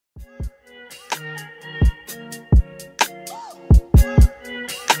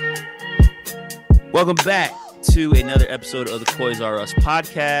Welcome back to another episode of the Koys R Us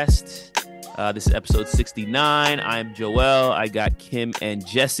podcast. This is episode 69. I'm Joel. I got Kim and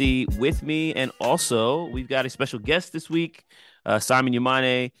Jesse with me. And also, we've got a special guest this week, Simon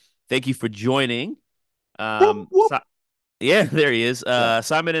Yamane. Thank you for joining. Whoop, whoop. Yeah, there he is. Yeah.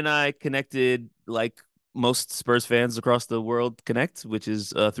 Simon and I connected like most Spurs fans across the world connect, which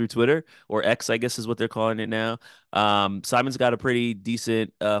is through Twitter, or X, I guess is what they're calling it now. Simon's got a pretty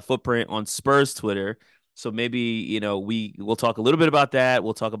decent footprint on Spurs Twitter. So maybe, we'll talk a little bit about that.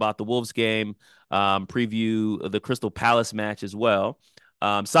 We'll talk about the Wolves game, preview the Crystal Palace match as well.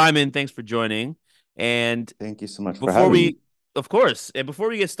 Simon, thanks for joining. And Thank you so much for before having me. of course, and before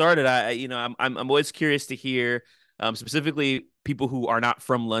we get started, I'm always curious to hear, specifically people who are not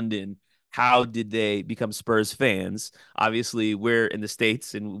from London, how did they become Spurs fans? Obviously, we're in the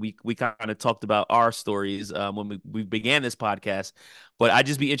States, and we kind of talked about our stories when we began this podcast. But I'd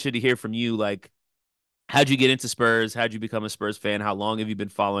just be interested to hear from you, like, how'd you get into Spurs? How'd you become a Spurs fan? How long have you been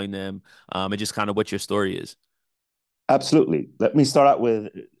following them? And just kind of what your story is. Absolutely. Let me start out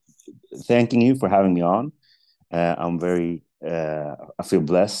with thanking you for having me on. I feel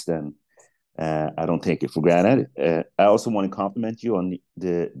blessed, and I don't take it for granted. I also want to compliment you on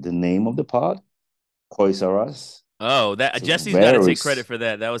the name of the pod, Koys R Us. Oh, that It's a Jesse's got to very, take credit for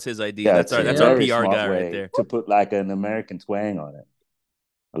that. That was his idea. yeah, That's it's our a that's our very PR smart guy right way there. to put like an American twang on it.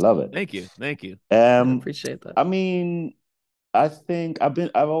 I love it. Thank you. Thank you. I Um, appreciate that. I mean, I think I've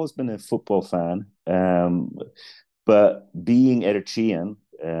always been a football fan. But being Eritrean,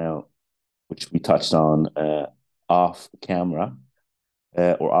 which we touched on off camera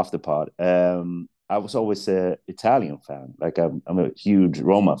or off the pod, I was always an Italian fan. Like I'm a huge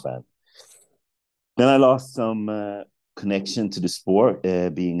Roma fan. Then I lost some connection to the sport,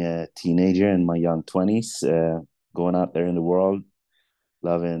 being a teenager in my young 20s, going out there in the world,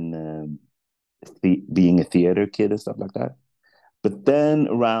 loving being a theater kid and stuff like that. But then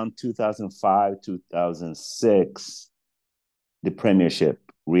around 2005, 2006, the Premiership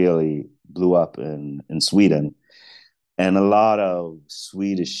really blew up in Sweden. And a lot of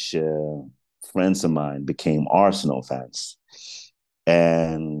Swedish friends of mine became Arsenal fans.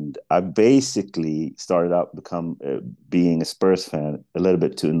 And I basically started out being a Spurs fan a little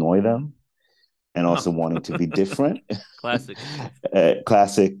bit to annoy them, and also wanting to be different. Classic.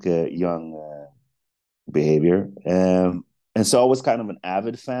 Classic young behavior. And so I was kind of an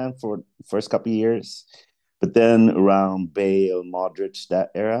avid fan for the first couple of years. But then around Bale, Modric,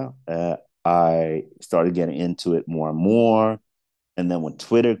 that era, I started getting into it more and more. And then when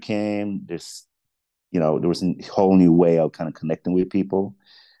Twitter came, there was a whole new way of kind of connecting with people,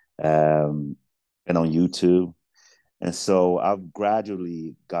 and on YouTube. And so I've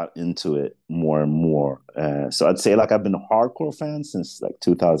gradually got into it more and more. So I'd say like I've been a hardcore fan since like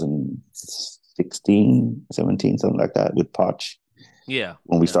 2016, 17, something like that with Poch. Yeah.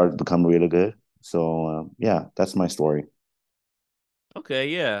 When we started to become really good. So yeah, that's my story. Okay,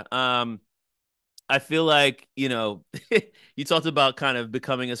 yeah. I feel like, you talked about kind of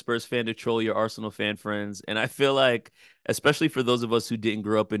becoming a Spurs fan to troll your Arsenal fan friends. And I feel like, especially for those of us who didn't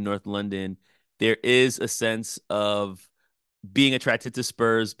grow up in North London, there is a sense of being attracted to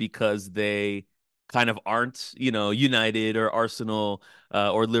Spurs because they kind of aren't, United or Arsenal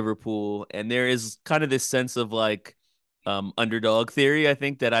or Liverpool. And there is kind of this sense of like underdog theory, I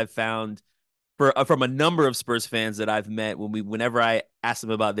think, that I've found from a number of Spurs fans that I've met whenever I ask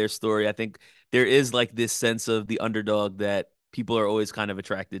them about their story. I think there is like this sense of the underdog that people are always kind of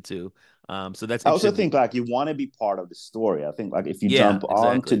attracted to. So that's I also interesting. think like you want to be part of the story. I think like if you Yeah, jump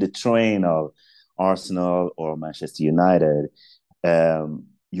onto exactly. the train of Arsenal or Manchester United,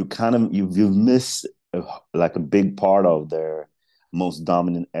 you kind of you've missed like a big part of their most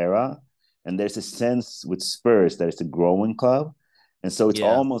dominant era. And there's a sense with Spurs that it's a growing club. And so it's Yeah,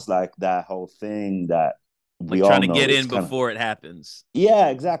 almost like that whole thing that we like all trying to know get is in kind of, before it happens. yeah,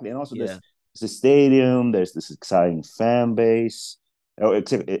 exactly. And also Yeah, there's a stadium, there's this exciting fan base,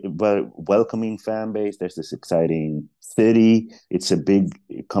 but welcoming fan base. There's this exciting city.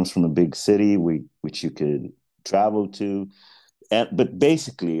 It comes from a big city which you could travel to. But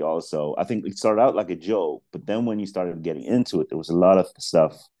basically also, I think it started out like a joke, but then when you started getting into it, there was a lot of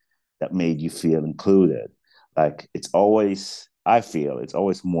stuff that made you feel included. Like I feel it's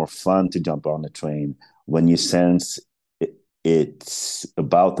always more fun to jump on the train when you sense it's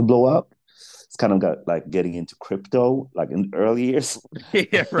about to blow up. It's kind of got like getting into crypto, like in the early years.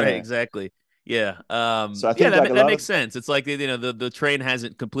 yeah, right, exactly. Yeah, So I yeah, think like a that lot makes of sense. It's like the train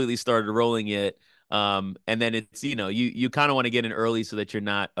hasn't completely started rolling yet. And then it's, you kind of want to get in early so that you're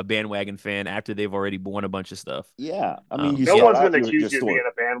not a bandwagon fan after they've already won a bunch of stuff. Yeah, I mean, you No Yeah. start one's going out to your accuse you of being story.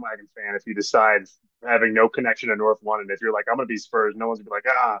 a bandwagon fan if you decide having no connection to North London. If you're like, I'm going to be Spurs, no one's going to be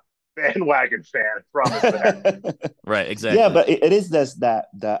like, bandwagon fan. I promise that. Right. Yeah, Exactly. but it is this that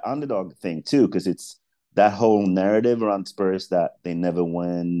underdog thing too, because it's that whole narrative around Spurs that they never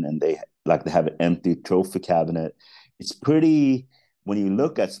win and they have an empty trophy cabinet. It's pretty when you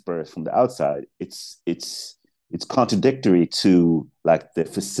look at Spurs from the outside, it's contradictory to like the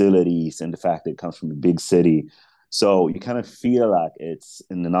facilities and the fact that it comes from a big city. So you kind of feel like it's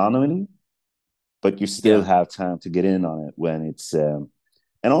an anomaly, but you still Yeah. have time to get in on it when it's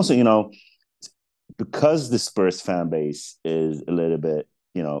and also, because the Spurs fan base is a little bit,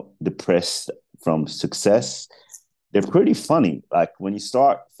 depressed from success, they're pretty funny. Like when you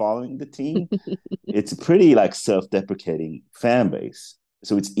start following the team, it's a pretty like self-deprecating fan base.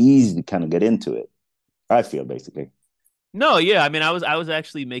 So it's easy to kind of get into it. I feel basically. No, yeah. I mean, I was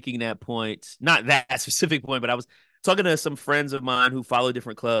actually making that point, not that specific point, but I was talking to some friends of mine who follow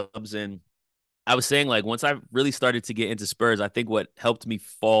different clubs, and I was saying like once I really started to get into Spurs, I think what helped me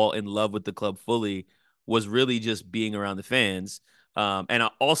fall in love with the club fully was really just being around the fans. And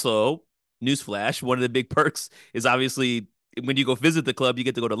also, newsflash, one of the big perks is obviously when you go visit the club, you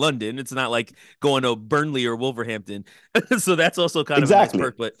get to go to London. It's not like going to Burnley or Wolverhampton. So that's also kind of a nice Exactly.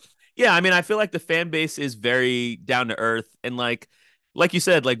 perk. But yeah, I mean, I feel like the fan base is very down to earth and like you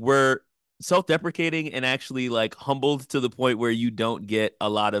said, like we're self-deprecating and actually like humbled to the point where you don't get a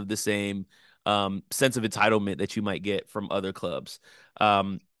lot of the same sense of entitlement that you might get from other clubs.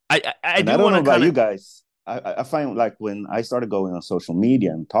 Um, I And I do don't want know to about kind you of guys. I find like when I started going on social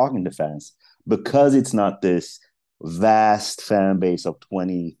media and talking to fans, because it's not this vast fan base of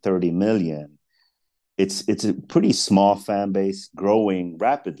 20, 30 million, it's a pretty small fan base growing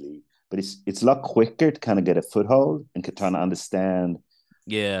rapidly, but it's a lot quicker to kind of get a foothold and trying to understand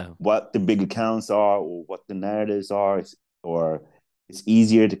yeah. what the big accounts are or what the narratives are, or it's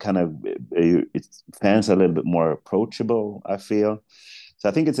easier to kind of it's fans are a little bit more approachable, I feel. So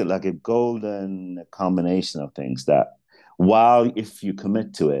I think it's like a golden combination of things that while if you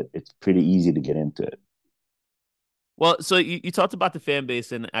commit to it, it's pretty easy to get into it. Well, so you talked about the fan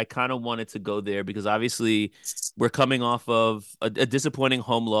base, and I kind of wanted to go there because obviously we're coming off of a disappointing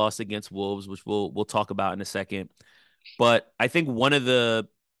home loss against Wolves, which we'll talk about in a second. But I think one of the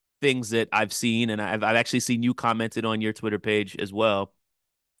things that I've seen, and I've actually seen you commented on your Twitter page as well,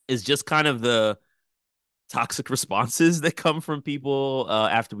 is just kind of the toxic responses that come from people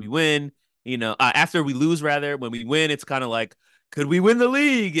after we win. After we lose, rather, when we win, it's kind of like, could we win the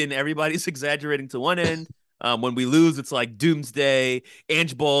league? And everybody's exaggerating to one end. When we lose, it's like doomsday.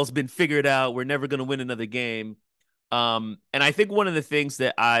 Ange Ball's been figured out. We're never going to win another game. And I think one of the things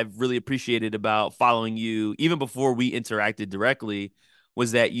that I've really appreciated about following you, even before we interacted directly,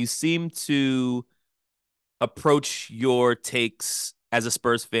 was that you seem to approach your takes as a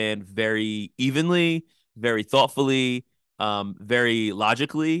Spurs fan very evenly, very thoughtfully, very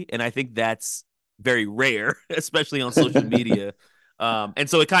logically, and I think that's very rare, especially on social media. And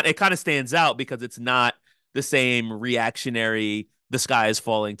so it kind of stands out because it's not the same reactionary the sky is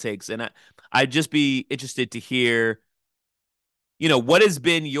falling takes. And I'd just be interested to hear, what has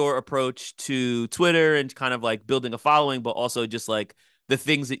been your approach to Twitter and kind of like building a following, but also just like the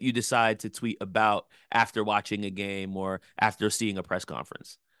things that you decide to tweet about after watching a game or after seeing a press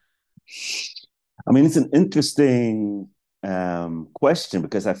conference? I mean, it's an interesting question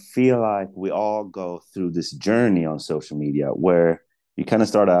because I feel like we all go through this journey on social media where you kind of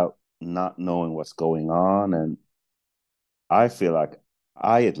start out not knowing what's going on. And I feel like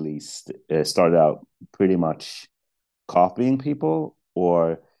I at least started out pretty much copying people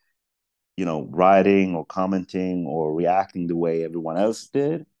or, writing or commenting or reacting the way everyone else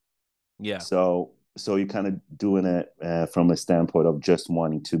did. Yeah. So you're kind of doing it from a standpoint of just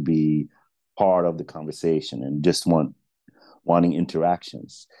wanting to be part of the conversation and just wanting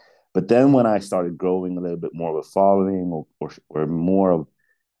interactions. But then when I started growing a little bit more of a following or more of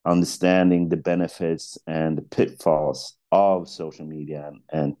understanding the benefits and the pitfalls of social media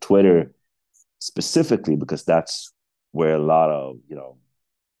and Twitter specifically, because that's where a lot of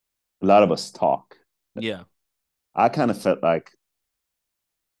us talk. Yeah. I kind of felt like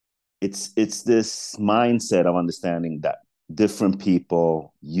it's this mindset of understanding that different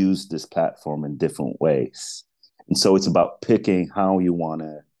people use this platform in different ways. And so it's about picking how you want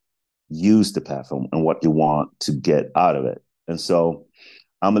to use the platform and what you want to get out of it. And so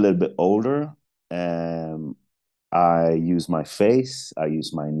I'm a little bit older and I use my face, I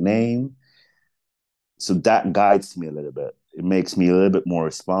use my name. So that guides me a little bit. It makes me a little bit more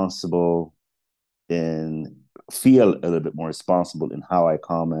responsible in feel a little bit more responsible in how I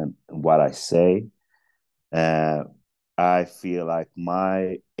comment and what I say. Uh, I feel like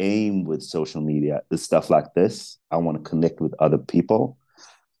my aim with social media is stuff like this. I want to connect with other people.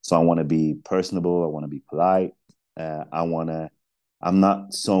 So I want to be personable. I want to be polite. I want to, I'm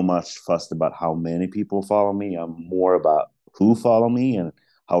not so much fussed about how many people follow me. I'm more about who follow me and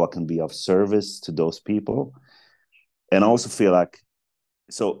how I can be of service to those people. And I also feel like,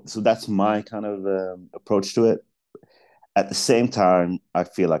 so that's my kind of approach to it. At the same time, I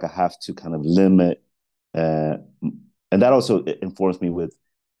feel like I have to kind of limit, uh, and that also informs me with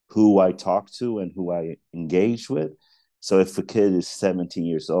who I talk to and who I engage with. So if a kid is 17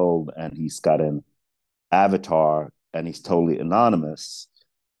 years old and he's got an avatar and he's totally anonymous,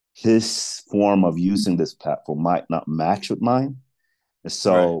 his form of using this platform might not match with mine. Right.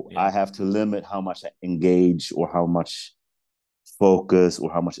 So Yeah. I have to limit how much I engage or how much focus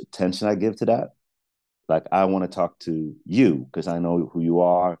or how much attention I give to that. Like I want to talk to you because I know who you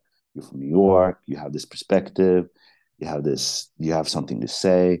are. You're from New York. You have this perspective. You have this. You have something to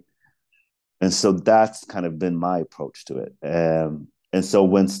say, and so that's kind of been my approach to it. And so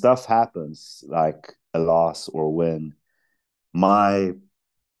when stuff happens, like a loss or a win, my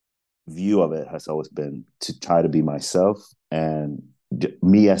view of it has always been to try to be myself. And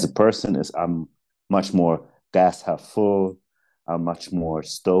me as a person is I'm much more glass half full. I'm much more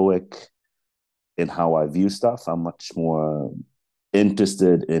stoic in how I view stuff. I'm much more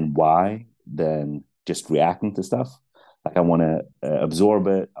interested in why than just reacting to stuff. Like I want to absorb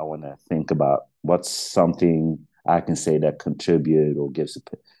it. I want to think about what's something I can say that contribute or gives a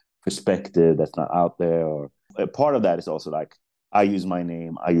perspective that's not out there. Or a part of that is also like I use my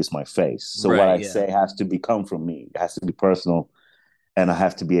name, I use my face. So what Right. I Yeah. say has to become from me. It has to be personal, and I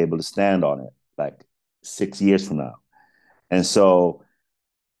have to be able to stand on it like 6 years from now. And so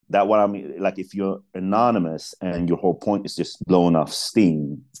that what I mean, like if you're anonymous and your whole point is just blowing off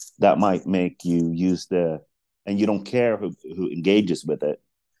steam, that might make you use and you don't care who engages with it.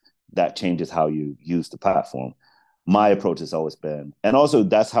 That changes how you use the platform. My approach has always been, and also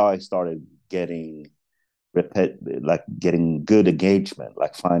that's how I started getting like getting good engagement,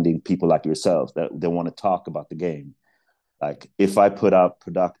 like finding people like yourselves that they want to talk about the game. Like if I put out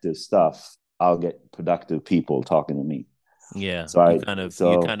productive stuff, I'll get productive people talking to me. Yeah. So You I kind of you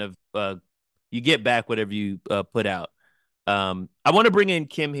so kind of you get back whatever you put out. I want to bring in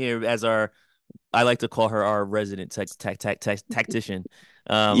Kim here as our I like to call her our resident tactician.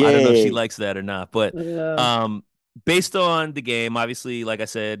 I don't know if she Yay. likes that or not, but Yeah. um, based on the game, obviously, like I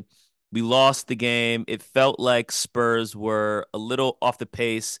said, we lost the game. It felt like Spurs were a little off the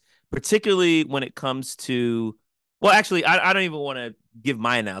pace, particularly when it comes to. Well, actually, I don't even want to give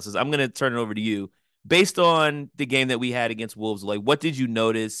my analysis. I'm going to turn it over to you. Based on the game that we had against Wolves, like what did you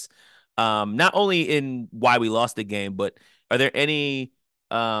notice? Not only in why we lost the game, but are there any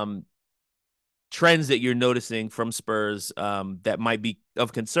um, trends that you're noticing from Spurs that might be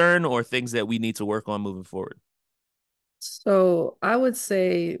of concern or things that we need to work on moving forward? So I would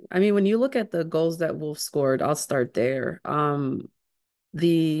say, I mean, when you look at the goals that Wolves scored, I'll start there.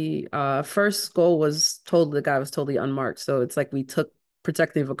 The first goal the guy was totally unmarked. So it's like we took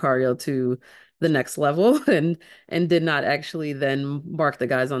protecting Vicario to the next level and did not actually then mark the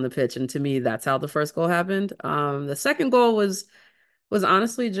guys on the pitch. And to me, that's how the first goal happened. The second goal was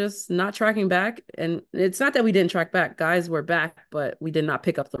honestly just not tracking back. And it's not that we didn't track back. Guys were back, but we did not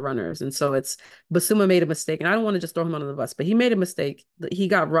pick up the runners. And so it's Basuma made a mistake. And I don't want to just throw him under the bus, but he made a mistake. He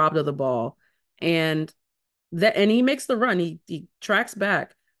got robbed of the ball. And he makes the run. He tracks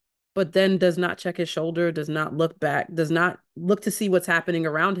back, but then does not check his shoulder, does not look back, does not look to see what's happening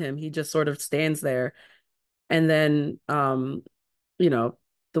around him. He just sort of stands there. And then you know,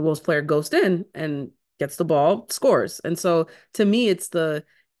 the Wolves player goes in and gets the ball, scores. And so to me, it's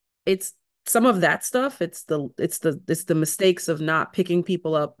some of that stuff. It's the mistakes of not picking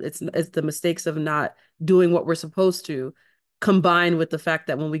people up. It's the mistakes of not doing what we're supposed to, combined with the fact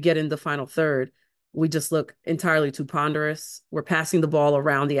that when we get in the final third, we just look entirely too ponderous. We're passing the ball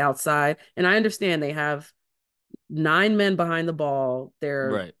around the outside. And I understand they have 9 men behind the ball.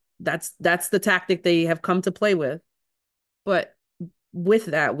 Right. That's the tactic they have come to play with. But with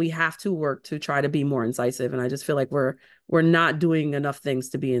that, we have to work to try to be more incisive. And I just feel like we're not doing enough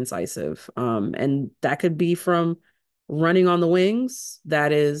things to be incisive. And that could be from running on the wings.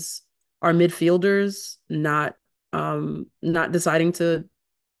 That is our midfielders not deciding to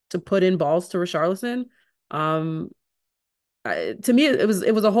put in balls to Richarlison. Um, to me, it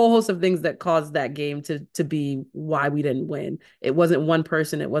was a whole host of things that caused that game to be why we didn't win. It wasn't one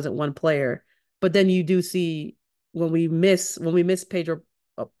person, it wasn't one player. But then you do see when we miss Pedro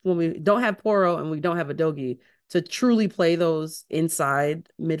when we don't have Poro and we don't have Adogi to truly play those inside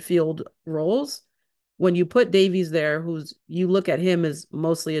midfield roles. When you put Davies there, you look at him as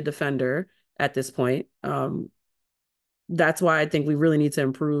mostly a defender at this point. That's why I think we really need to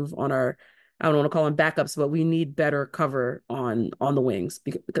improve on our, I don't want to call them backups, but we need better cover on the wings.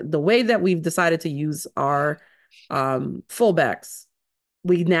 Because the way that we've decided to use our fullbacks,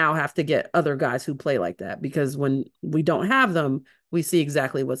 we now have to get other guys who play like that, because when we don't have them, we see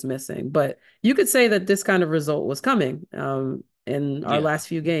exactly what's missing. But you could say that this kind of result was coming in our last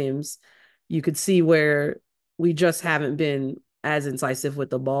few games. You could see where we just haven't been as incisive with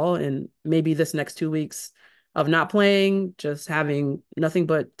the ball. And maybe this next 2 weeks of not playing, just having nothing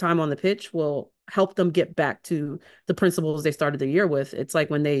but time on the pitch will help them get back to the principles they started the year with. It's like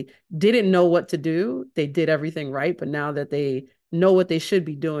when they didn't know what to do, they did everything right. But now that they know what they should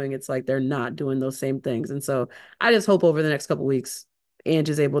be doing, it's like they're not doing those same things. And so I just hope over the next couple of weeks, Ange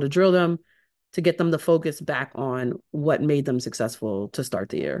is able to drill them to get them to focus back on what made them successful to start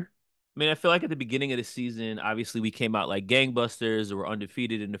the year. I mean, I feel like at the beginning of the season, obviously we came out like gangbusters or were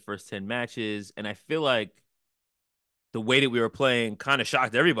undefeated in the first 10 matches. And I feel like the way that we were playing kind of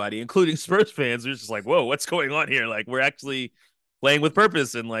shocked everybody, including Spurs fans. They're just like, whoa, what's going on here? Like, we're actually playing with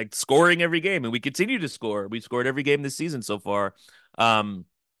purpose and like scoring every game. And we continue to score. We've scored every game this season so far.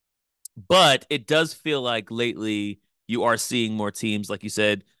 But it does feel like lately you are seeing more teams, like you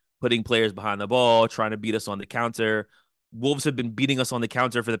said, putting players behind the ball, trying to beat us on the counter. Wolves have been beating us on the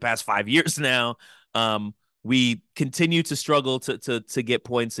counter for the past 5 years now. We continue to struggle to get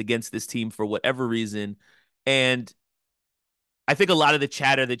points against this team for whatever reason. And I think a lot of the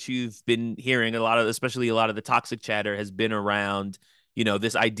chatter that you've been hearing, especially a lot of the toxic chatter has been around,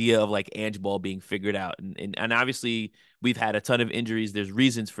 this idea of like Ange ball being figured out. And obviously we've had a ton of injuries. There's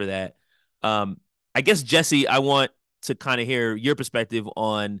reasons for that. I guess, Jesse, I want to kind of hear your perspective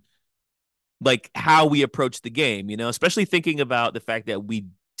on like how we approach the game, especially thinking about the fact that we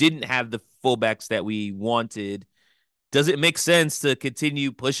didn't have the fullbacks that we wanted. Does it make sense to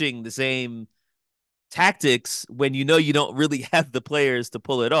continue pushing the same tactics when you don't really have the players to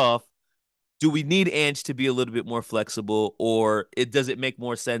pull it off? Do we need Ange to be a little bit more flexible, or does it make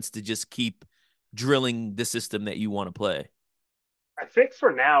more sense to just keep drilling the system that you want to play? I think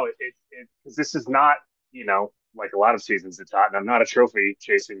for now, because this is not, like a lot of seasons at Tottenham, not a trophy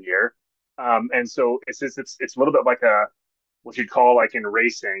chasing year. And so it's a little bit like what you'd call like in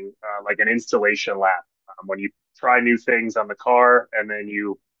racing, like an installation lap. When you try new things on the car and then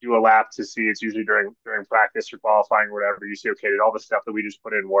you do a lap to see, it's usually during practice or qualifying or whatever, you see, okay, did all the stuff that we just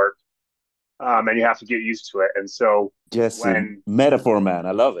put in work? And you have to get used to it. And so Jesse, metaphor man,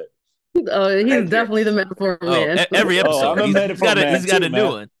 I love it. Oh, he's definitely the metaphor man. Every episode. I'm a metaphor man. He's got a new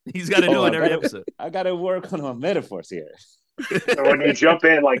one. He's got a new one every episode. I got to work on my metaphors here. So when you jump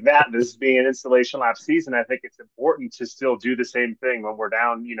in like that, this being an installation lap season, I think it's important to still do the same thing when we're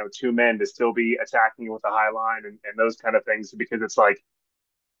down, 2 men, to still be attacking with a high line and those kind of things, because it's like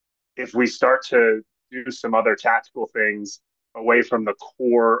if we start to do some other tactical things away from the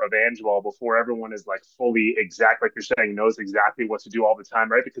core of Angelo before everyone is like fully exact, like you're saying, knows exactly what to do all the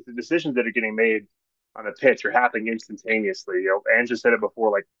time, right? Because the decisions that are getting made on the pitch are happening instantaneously. Angelo said it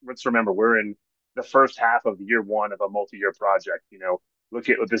before, like, let's remember, we're in the first half of year one of a multi-year project. Look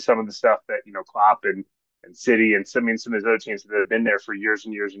at some of the stuff that, Klopp and City and some of these other teams that have been there for years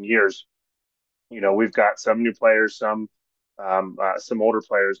and years and years. We've got some new players, some older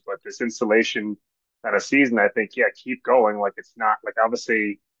players, but this installation kind of season, I think, keep going. Like, it's not like,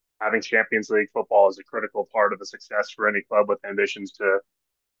 obviously having Champions League football is a critical part of the success for any club with ambitions to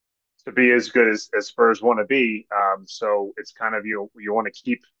be as good as Spurs want to be. So it's kind of, you want to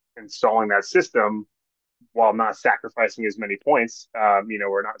keep installing that system while not sacrificing as many points.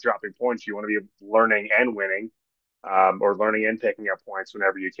 We're not dropping points. You want to be learning and winning, or learning and picking up points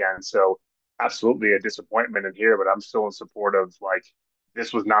whenever you can. So absolutely a disappointment in here, but I'm still in support of, like,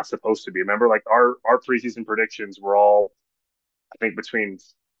 this was not supposed to be. Remember, like, our preseason predictions were all, I think, between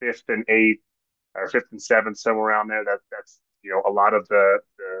 5th and 8th or 5th and 7th, somewhere around there. That's a lot of the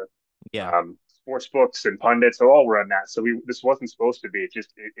sports books and pundits all run that. So this wasn't supposed to be.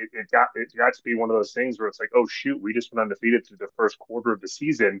 It got to be one of those things where it's like, oh shoot, we just went undefeated through the first quarter of the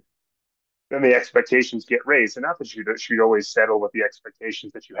season. Then the expectations get raised, and not that you should always settle with the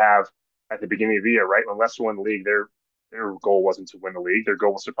expectations that you have at the beginning of the year, right? When Leicester won the league, their goal wasn't to win the league. Their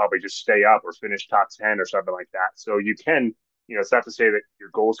goal was to probably just stay up or finish top 10 or something like that. So you can, it's not to say that your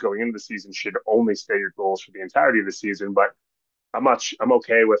goals going into the season should only stay your goals for the entirety of the season, but I'm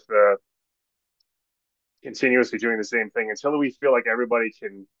okay with continuously doing the same thing until we feel like everybody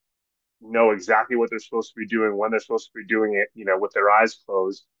can know exactly what they're supposed to be doing, when they're supposed to be doing it, with their eyes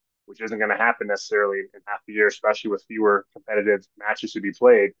closed, which isn't going to happen necessarily in half the year, especially with fewer competitive matches to be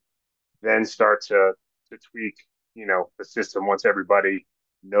played. Then start to tweak, the system once everybody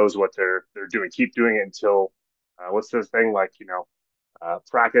knows what they're doing. Keep doing it until what's the thing like,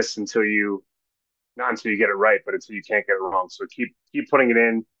 practice until you not until you get it right, but until you can't get it wrong. So keep putting it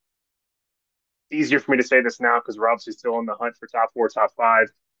in. Easier for me to say this now because we're obviously still in the hunt for top four, top five.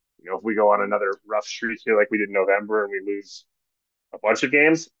 If we go on another rough streak here like we did in November and we lose a bunch of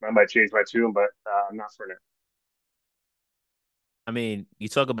games, I might change my tune, but I'm not for now. I mean, you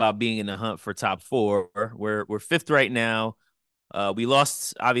talk about being in the hunt for top four. We're fifth right now. We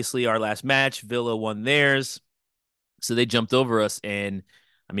lost obviously our last match. Villa won theirs, so they jumped over us. And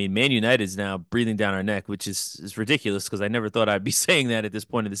I mean, Man United is now breathing down our neck, which is ridiculous because I never thought I'd be saying that at this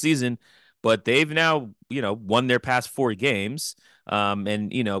point of the season. But they've now, won their past four games.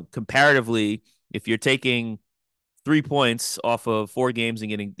 And comparatively, if you're taking 3 points off of four games and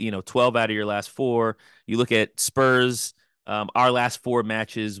getting 12 out of your last four, you look at Spurs. Our last four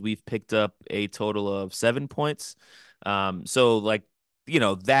matches, we've picked up a total of 7 points. So like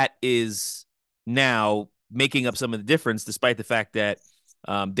that is now making up some of the difference, despite the fact that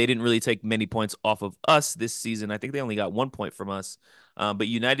they didn't really take many points off of us this season. I think they only got 1 point from us. But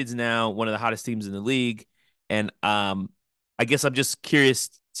United's now one of the hottest teams in the league, and I guess I'm just curious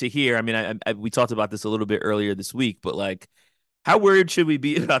to hear. I mean, we talked about this a little bit earlier this week, but like, how worried should we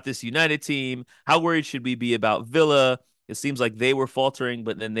be about this United team? How worried should we be about Villa? It seems like they were faltering,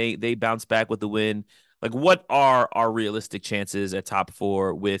 but then they bounced back with the win. Like, what are our realistic chances at top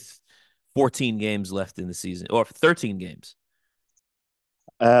four with 14 games left in the season or 13 games?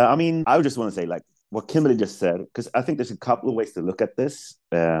 I mean, I would just want to say, like, what Kimberly just said, because I think there's a couple of ways to look at this.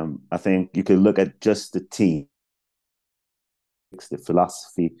 I think you could look at just the team, the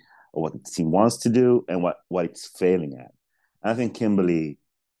philosophy of what the team wants to do and what it's failing at. I think Kimberly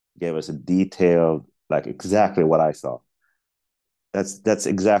gave us a detailed, like exactly what I saw. That's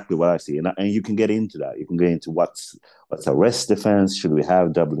exactly what I see, and you can get into that. You can get into what's our rest defense. Should we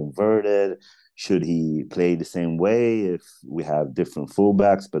have double inverted? Should he play the same way if we have different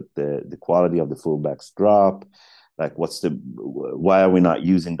fullbacks, but the quality of the fullbacks drop? Like, why are we not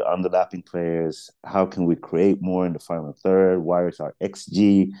using the underlapping players? How can we create more in the final third? Why is our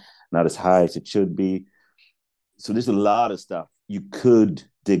XG not as high as it should be? So there's a lot of stuff you could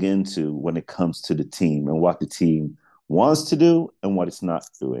dig into when it comes to the team and what the team wants to do and what it's not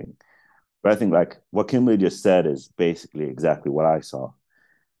doing. But I think like what Kimberly just said is basically exactly what I saw.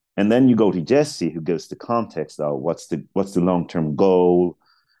 And then you go to Jesse, who gives the context of what's the long term goal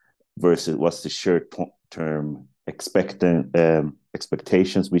versus what's the short term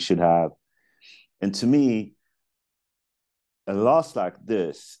expectations we should have. And to me, a loss like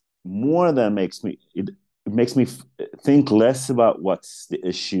this more than it makes me think less about what's the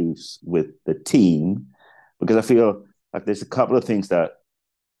issues with the team, because I feel like there's a couple of things that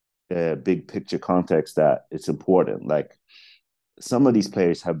big picture context that it's important. Like some of these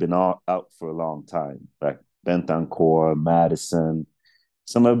players have been out for a long time, like Bentancur, Madison.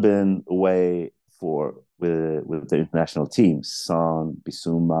 Some have been away with the international teams, Son,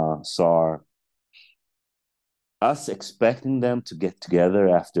 Bissouma, Sarr. Us expecting them to get together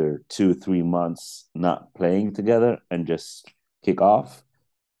after 2 3 months not playing together and just kick off,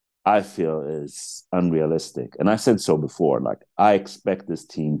 I feel is unrealistic. And I said so before, like I expect this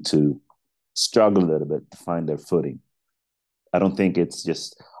team to struggle a little bit to find their footing. I don't think it's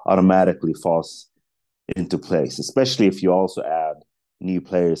just automatically falls into place, especially if you also add new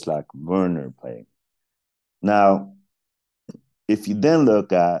players like Werner playing. Now, if you then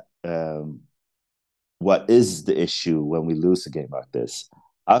look at what is the issue when we lose a game like this,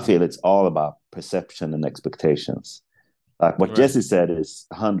 I feel it's all about perception and expectations. Like what Jesse said is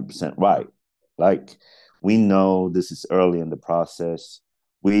 100% right. Like we know this is early in the process.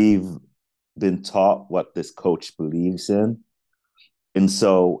 We've been taught what this coach believes in. And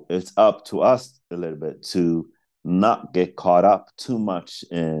so it's up to us a little bit to not get caught up too much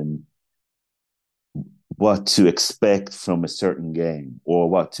in what to expect from a certain game or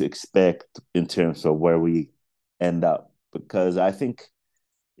what to expect in terms of where we end up. Because I think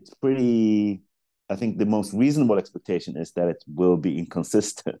I think the most reasonable expectation is that it will be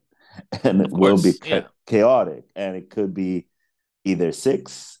inconsistent and it will be chaotic and it could be either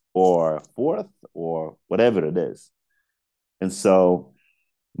sixth or fourth or whatever it is. And so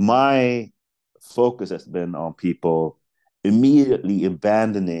my focus has been on people immediately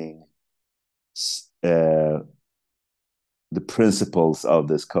abandoning the principles of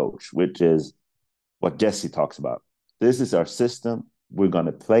this coach, which is what Jesse talks about. This is our system. We're going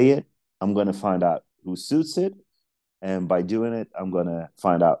to play it. I'm going to find out who suits it. And by doing it, I'm going to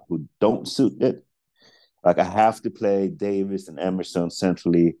find out who don't suit it. Like I have to play Davis and Emerson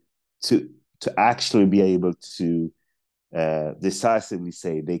centrally to actually be able to decisively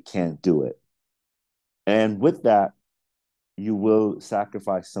say they can't do it. And with that, you will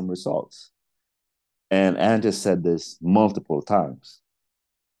sacrifice some results. And Andrew said this multiple times.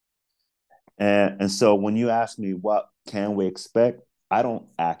 And so when you ask me what can we expect, I don't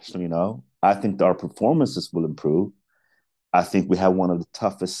actually know. I think our performances will improve. I think we have one of the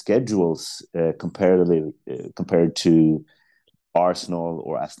toughest schedules comparatively compared to Arsenal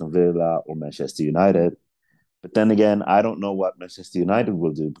or Aston Villa or Manchester United. But then again, I don't know what Manchester United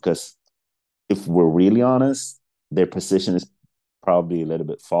will do because if we're really honest, their position is probably a little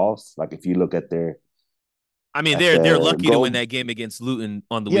bit false. Like if you look at I mean, at they're their lucky to win goal, that game against Luton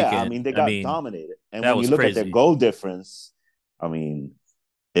on the yeah, I weekend. mean they I got mean, dominated. And that when you was look at their crazy. goal difference, I mean,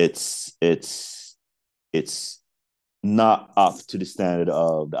 it's not up to the standard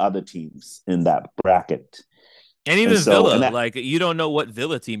of the other teams in that bracket. And And even so, and Villa, that, like you don't know what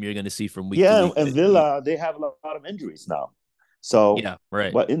Villa team you're going to see from week to yeah, week. and Villa, they have a lot of injuries now. So, Yeah,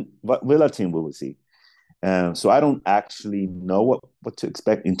 right. what Villa team will we see? So I don't actually know what to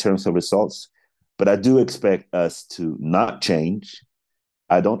expect in terms of results, but I do expect us to not change.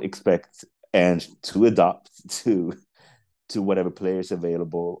 I don't expect and to adopt to whatever players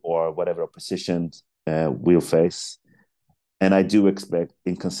available or whatever oppositions we'll face, and I do expect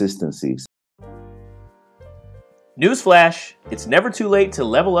inconsistencies. Newsflash, it's never too late to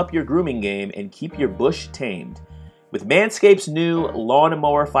level up your grooming game and keep your bush tamed. With Manscaped's new Lawn &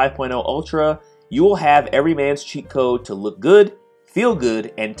 Mower 5.0 Ultra, you will have every man's cheat code to look good, feel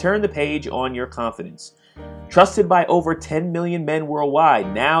good, and turn the page on your confidence. Trusted by over 10 million men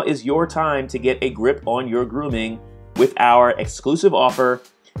worldwide, now is your time to get a grip on your grooming with our exclusive offer.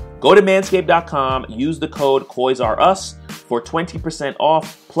 Go to manscaped.com, use the code COYSRUS for 20%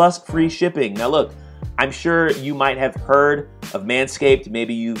 off plus free shipping. Now look, I'm sure you might have heard of Manscaped.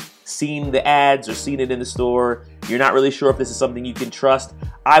 Maybe you've seen the ads or seen it in the store. You're not really sure if this is something you can trust.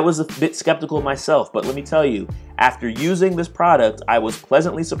 I was a bit skeptical myself, but let me tell you, after using this product, I was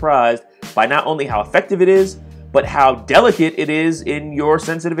pleasantly surprised by not only how effective it is, but how delicate it is in your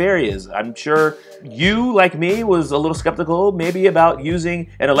sensitive areas. I'm sure you, like me, was a little skeptical maybe about using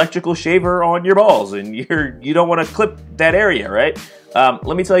an electrical shaver on your balls, and you don't want to clip that area, right?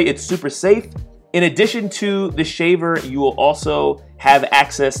 Let me tell you, it's super safe. In addition to the shaver, you will also have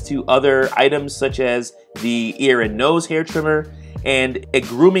access to other items such as the ear and nose hair trimmer and a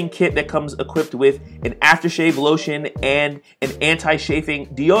grooming kit that comes equipped with an aftershave lotion and an anti-chafing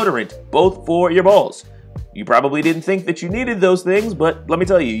deodorant, both for your balls. You probably didn't think that you needed those things, but let me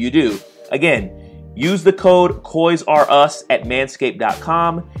tell you, you do. Again, use the code COYSRUS at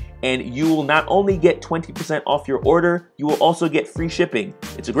manscaped.com and you will not only get 20% off your order, you will also get free shipping.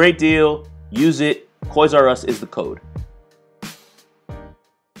 It's a great deal. Use it. COYSRUS is the code.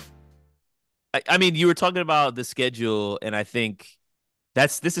 I mean, you were talking about the schedule, and I think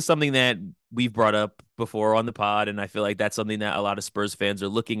this is something that we've brought up before on the pod, and I feel like that's something that a lot of Spurs fans are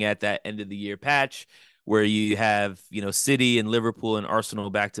looking at, that end of the year patch where you have, City and Liverpool and Arsenal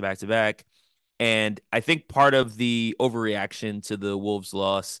back to back to back. And I think part of the overreaction to the Wolves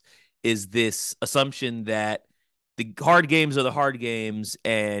loss is this assumption that the hard games are the hard games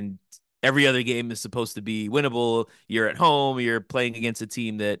and every other game is supposed to be winnable. You're at home, you're playing against a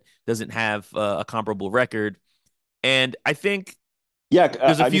team that doesn't have a comparable record. And I think Yeah,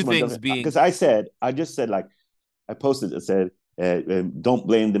 there's a I few just want things to, being because I just said, like, I posted, it said, don't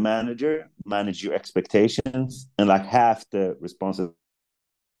blame the manager, manage your expectations. And like half the responses,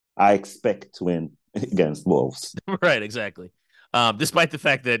 I expect to win against Wolves. right, exactly. Despite the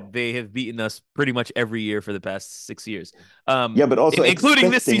fact that they have beaten us pretty much every year for the past 6 years, Yeah, but also including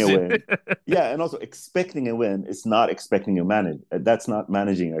this expecting a season. win. Yeah, and also expecting a win is not expecting a manage. That's not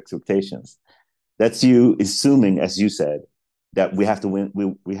managing your expectations. That's you assuming, as you said, that we have to win.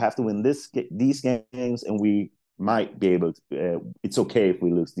 We have to win these games, and we might be able to. It's okay if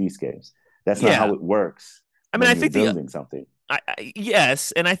we lose these games. That's not Yeah, how it works I mean, when you're building something.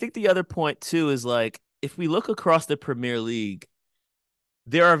 yes, and I think the other point too is like if we look across the Premier League,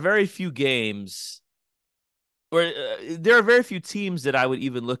 there are very few games or there are very few teams that I would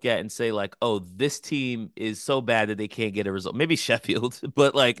even look at and say like, oh, this team is so bad that they can't get a result. Maybe Sheffield,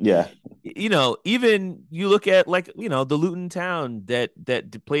 but like, Yeah, even you look at like, the Luton Town that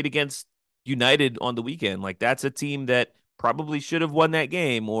played against United on the weekend. Like that's a team that probably should have won that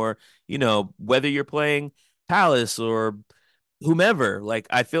game, or whether you're playing Palace or whomever. Like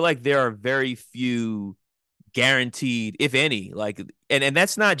I feel like there are very few guaranteed, if any. Like, and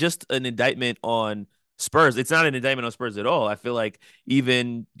that's not just an indictment on Spurs. It's not an indictment on Spurs at all. I feel like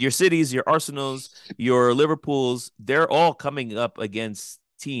even your cities, your Arsenals, your Liverpools, they're all coming up against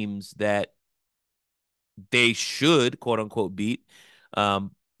teams that they should quote unquote beat.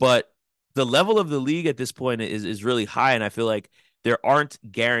 But the level of the league at this point is really high, and I feel like there aren't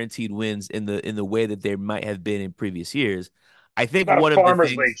guaranteed wins in the way that there might have been in previous years. I think Not a one of the farmers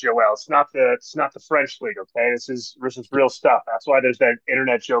league, things, Joel. It's not the French league. Okay, this is real stuff. That's why there's that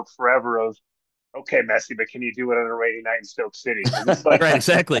internet joke forever of, okay, Messi, but can you do it on a rainy night in Stoke City? Because it's like right?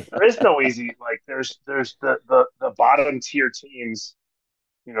 Exactly. there is no easy. Like there's the bottom tier teams.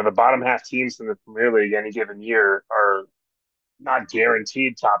 The bottom half teams in the Premier League any given year are not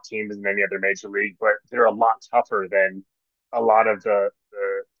guaranteed top teams in any other major league, but they're a lot tougher than a lot of the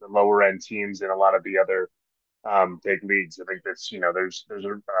lower end teams in a lot of the other big leagues. I think that's there's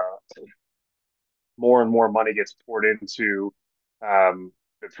more and more money gets poured into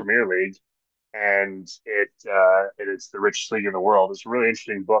the Premier League, and it is the richest league in the world. It's a really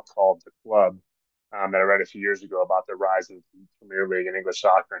interesting book called The Club that I read a few years ago about the rise of the Premier League in English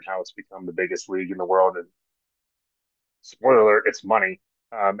soccer and how it's become the biggest league in the world. And spoiler alert, it's money.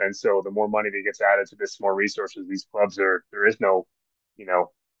 And so the more money that gets added to this, more resources these clubs are. There is no, you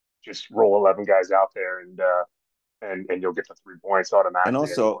know, just roll 11 guys out there and you'll get the 3 points And automatically anymore.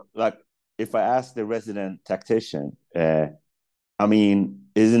 also, like, if I ask the resident tactician, I mean,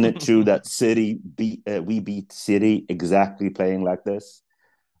 isn't it true that we beat City exactly playing like this?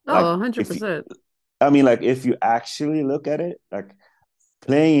 Like, Oh, if you, 100%. I mean, like, if you actually look at it, like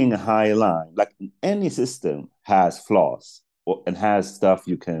playing a high line, like any system has flaws and has stuff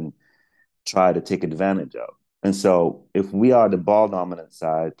you can try to take advantage of. And so, if we are the ball dominant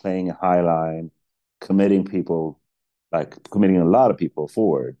side, playing a high line, committing people, like committing a lot of people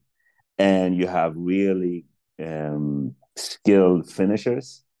forward, and you have really skilled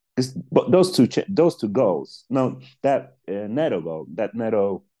finishers. But those two goals, no, that Neto goal, that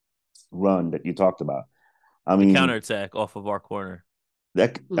Neto run that you talked about. I The mean, counterattack off of our corner. I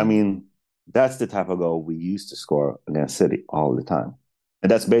Mhm. mean, that's the type of goal we used to score against City all the time,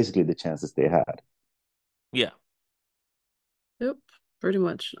 and that's basically the chances they had. Yeah. Yep, pretty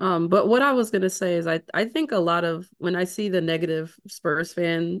much. But what I was gonna say is I think a lot of when I see the negative Spurs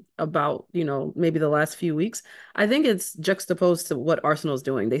fan about, maybe the last few weeks, I think it's juxtaposed to what Arsenal's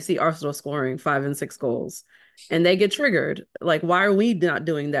doing. They see Arsenal scoring 5 and 6 goals and they get triggered. Like, why are we not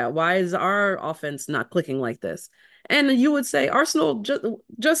doing that? Why is our offense not clicking like this? And you would say Arsenal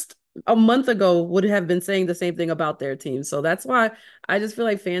just a month ago would have been saying the same thing about their team. So that's why I just feel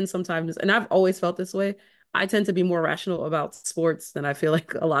like fans sometimes, and I've always felt this way. I tend to be more rational about sports than I feel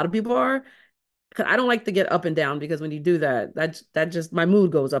like a lot of people are. 'Cause I don't like to get up and down because when you do that, that just my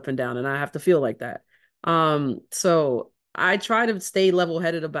mood goes up and down and I have to feel like that. So I try to stay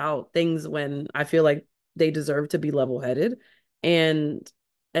level-headed about things when I feel like they deserve to be level-headed. And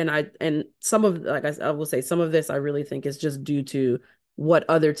and some of, like I will say, some of this I really think is just due to what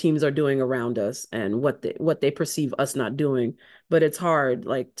other teams are doing around us and what they perceive us not doing. But it's hard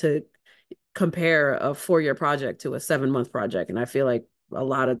like to compare a 4-year project to a 7-month project. And I feel like a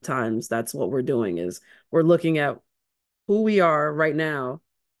lot of times that's what we're doing is we're looking at who we are right now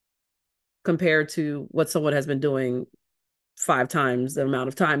compared to what someone has been doing 5 times the amount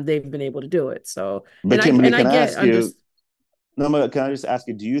of time they've been able to do it. So, But Kimberly, I can I get ask you? understand. No, but can I just ask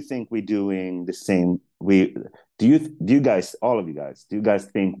you? Do you think we're doing the same? Do you guys, all of you guys, do you guys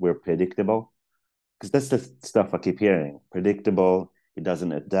think we're predictable? Because that's the stuff I keep hearing. Predictable. He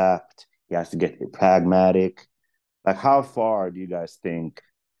doesn't adapt. He has to get pragmatic. Like, how far do you guys think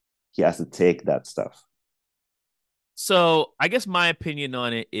he has to take that stuff? So I guess my opinion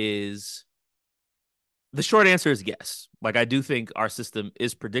on it is the short answer is yes. Like I do think our system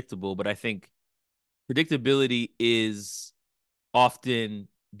is predictable, but I think predictability is often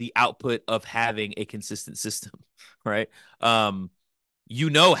the output of having a consistent system, right? Um, you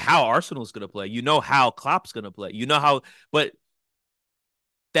know how Arsenal's going to play. You know how Klopp's going to play. You know how, but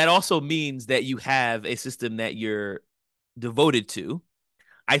that also means that you have a system that you're devoted to.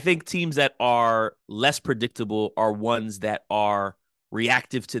 I think teams that are less predictable are ones that are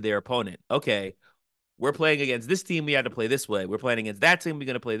reactive to their opponent. Okay, we're playing against this team, we have to play this way. We're playing against that team, we're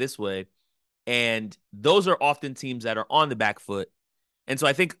going to play this way. And those are often teams that are on the back foot. And so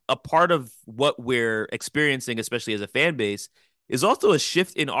I think a part of what we're experiencing, especially as a fan base, is also a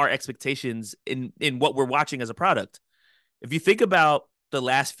shift in our expectations in what we're watching as a product. If you think about the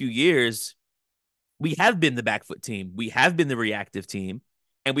last few years, we have been the back foot team. We have been the reactive team.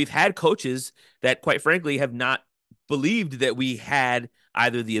 And we've had coaches that, quite frankly, have not believed that we had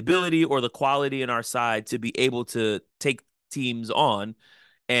either the ability or the quality in our side to be able to take teams on.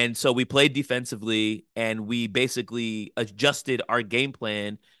 And so we played defensively and we basically adjusted our game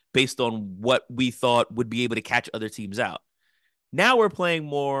plan based on what we thought would be able to catch other teams out. Now we're playing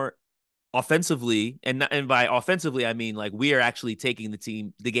more offensively, and by offensively I mean like we are actually taking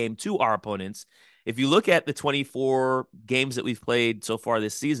the game to our opponents. If you look at the 24 games that we've played so far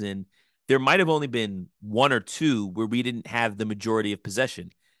this season, there might have only been one or two where we didn't have the majority of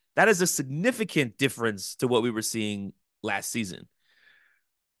possession. That is a significant difference to what we were seeing last season.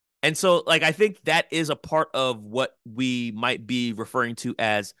 And so, like, I think that is a part of what we might be referring to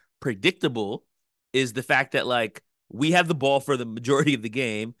as predictable is the fact that, like, we have the ball for the majority of the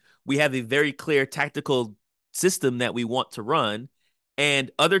game. We have a very clear tactical system that we want to run, and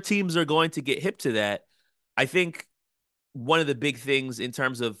other teams are going to get hip to that. I think one of the big things in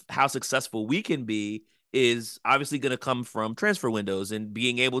terms of how successful we can be is obviously going to come from transfer windows and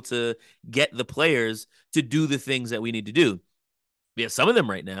being able to get the players to do the things that we need to do. We have some of them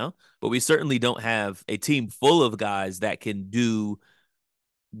right now, but we certainly don't have a team full of guys that can do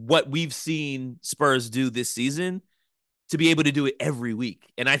what we've seen Spurs do this season to be able to do it every week.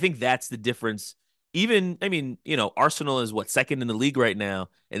 And I think that's the difference. Even, I mean, Arsenal is second in the league right now,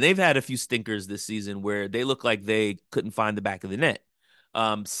 and they've had a few stinkers this season where they look like they couldn't find the back of the net.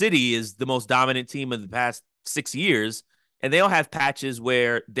 City is the most dominant team of the past 6 years, and they all have patches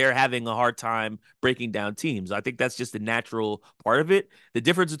where they're having a hard time breaking down teams. I think that's just a natural part of it. The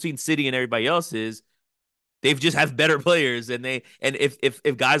difference between City and everybody else is they've just have better players, and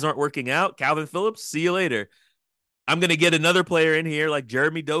if guys aren't working out, Calvin Phillips, see you later. I'm going to get another player in here like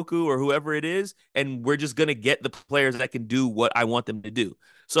Jeremy Doku or whoever it is, and we're just going to get the players that can do what I want them to do.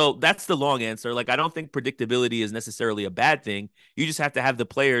 So that's the long answer. Like, I don't think predictability is necessarily a bad thing. You just have to have the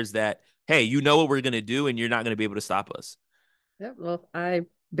players that, hey, you know what we're going to do, and you're not going to be able to stop us. Yeah, well, I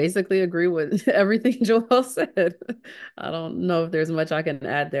basically agree with everything Joel said. I don't know if there's much I can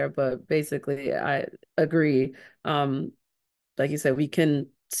add there, but basically I agree. Like you said, we can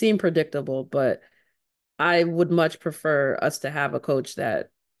seem predictable, but I would much prefer us to have a coach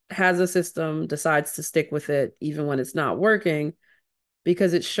that has a system, decides to stick with it even when it's not working,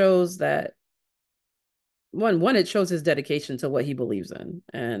 because it shows that it shows his dedication to what he believes in.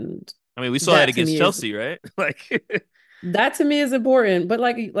 And I mean, we saw that against Chelsea, right? Like that to me is important. But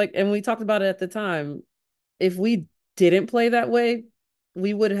and we talked about it at the time. If we didn't play that way,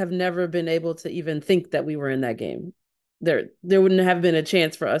 we would have never been able to even think that we were in that game. There wouldn't have been a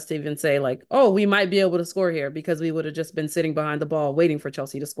chance for us to even say like, oh, we might be able to score here, because we would have just been sitting behind the ball waiting for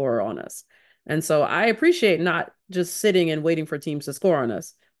Chelsea to score on us. And so I appreciate not just sitting and waiting for teams to score on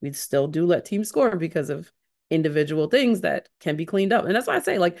us. We still do let teams score because of individual things that can be cleaned up. And that's why I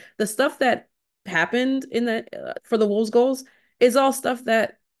say like the stuff that happened in that for the Wolves goals is all stuff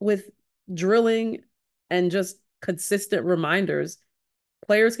that with drilling and just consistent reminders,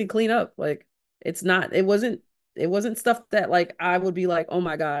 players can clean up. Like it wasn't stuff that like I would be like, oh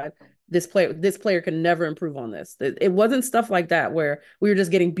my God, this player can never improve on this. It wasn't stuff like that where we were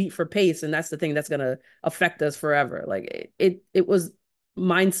just getting beat for pace and that's the thing that's gonna affect us forever. Like it was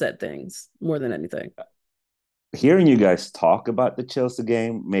mindset things more than anything. Hearing you guys talk about the Chelsea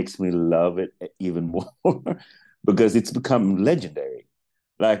game makes me love it even more because it's become legendary.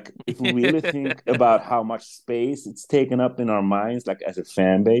 Like, if we really think about how much space it's taken up in our minds, like as a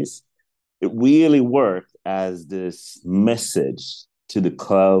fan base, it really worked as this message to the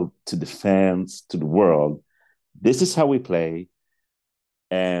club, to the fans, to the world. This is how we play,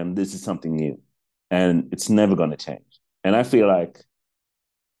 and this is something new, and it's never going to change. And I feel like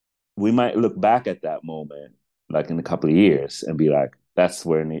we might look back at that moment, like in a couple of years, and be like, that's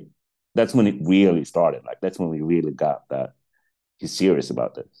when it really started. Like, that's when we really got that he's serious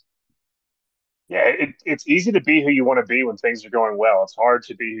about this. Yeah, it's easy to be who you want to be when things are going well. It's hard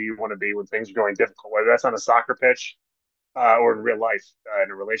to be who you want to be when things are going difficult, whether that's on a soccer pitch or in real life,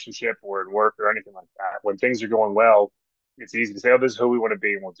 in a relationship or in work or anything like that. When things are going well, it's easy to say, "Oh, this is who we want to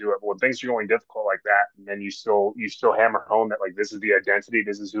be, and we'll do it." But when things are going difficult like that, and then you still hammer home that like this is the identity,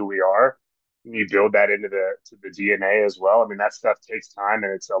 this is who we are, and you build that into the DNA as well. I mean, that stuff takes time,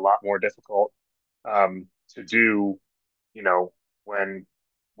 and it's a lot more difficult to do. You know, when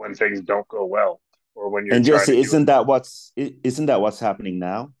things don't go well or when you're and trying Jesse, to do isn't that what's happening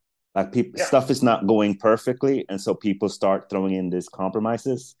now? Like, people, yeah. stuff is not going perfectly, and so people start throwing in these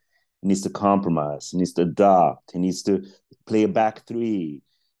compromises. He needs to compromise. He needs to adopt. He needs to play a back three.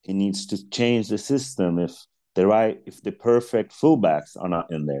 He needs to change the system if the perfect fullbacks are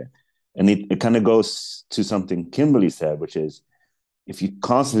not in there. And it kind of goes to something Kimberly said, which is if you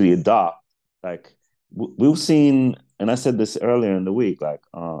constantly adopt, like we've seen, and I said this earlier in the week, like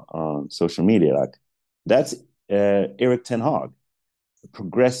on social media, like that's Eric Ten Hag, a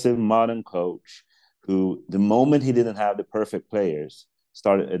progressive modern coach who, the moment he didn't have the perfect players,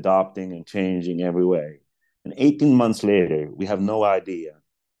 started adopting and changing every way. And 18 months later, we have no idea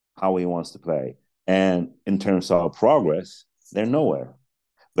how he wants to play. And in terms of progress, they're nowhere.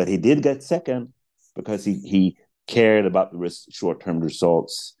 But he did get second because he cared about the short-term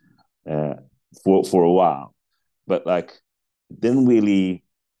results uh, for a while, but like didn't really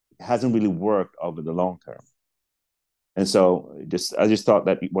hasn't really worked over the long term. And so I just thought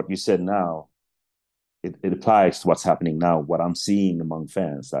that what you said now, it applies to what's happening now, what I'm seeing among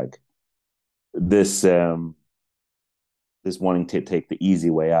fans, like this this wanting to take the easy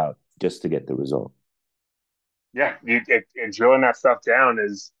way out just to get the result. Yeah, and drilling that stuff down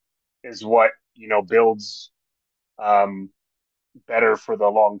is what builds um, better for the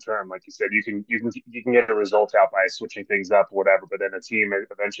long term. Like you said, you can get a result out by switching things up, whatever. But then a team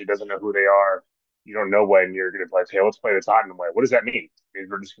eventually doesn't know who they are. You don't know when you're going to play. Hey, let's play the Tottenham way. What does that mean?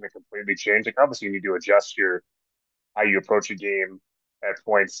 We're just going to completely change. Like obviously, you need to adjust your how you approach a game at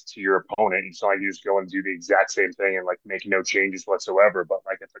points to your opponent. It's not like you just go and do the exact same thing and like make no changes whatsoever. But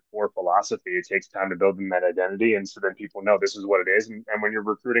like it's a core philosophy. It takes time to build in that identity, and so then people know this is what it is. And when you're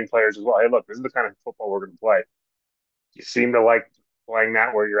recruiting players as well, hey, look, this is the kind of football we're going to play. You seem to like playing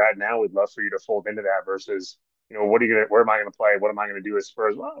that where you're at now. We'd love for you to fold into that versus, what are you gonna where am I gonna play? What am I gonna do as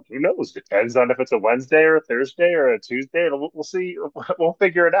Spurs? Well, who knows? Depends on if it's a Wednesday or a Thursday or a Tuesday. We'll see. We'll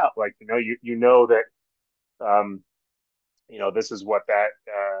figure it out. Like, you know that um, this is what that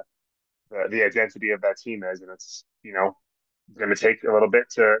the identity of that team is, and it's, gonna take a little bit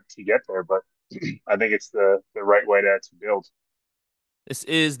to get there, but I think it's the right way to build. This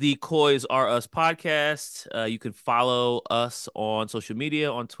is the Coys R Us podcast. You can follow us on social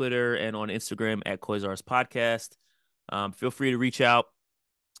media, on Twitter and on Instagram at Coys R Us podcast. Feel free to reach out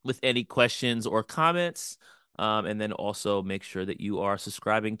with any questions or comments. And then also make sure that you are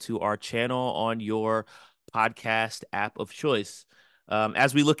subscribing to our channel on your podcast app of choice.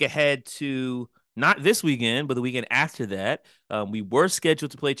 As we look ahead to not this weekend, but the weekend after that, we were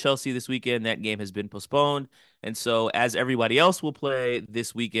scheduled to play Chelsea this weekend. That game has been postponed. And so, as everybody else will play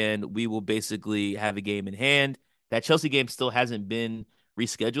this weekend, we will basically have a game in hand. That Chelsea game still hasn't been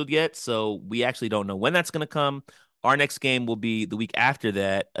rescheduled yet. So, we actually don't know when that's going to come. Our next game will be the week after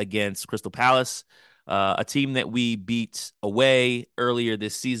that against Crystal Palace, a team that we beat away earlier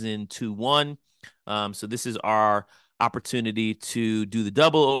this season 2-1. So this is our opportunity to do the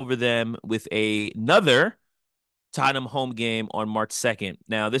double over them with another Tottenham home game on March 2nd.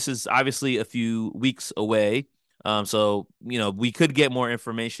 Now, this is obviously a few weeks away. So, we could get more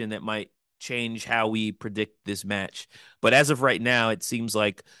information that might change how we predict this match. But as of right now, it seems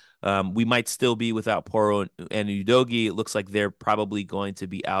like we might still be without Porro and Udogie. It looks like they're probably going to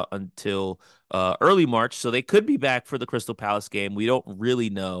be out until early March. So they could be back for the Crystal Palace game. We don't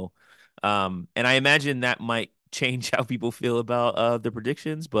really know. And I imagine that might change how people feel about the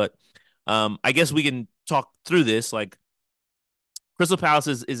predictions. But I guess we can talk through this. Like Crystal Palace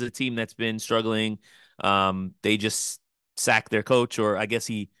is a team that's been struggling. They just sacked their coach, or I guess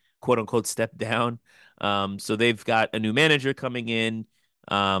he quote unquote stepped down. So they've got a new manager coming in.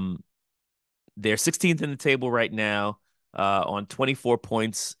 Um, they're 16th in the table right now, on 24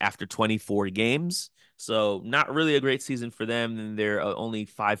 points after 24 games. So not really a great season for them, and they're only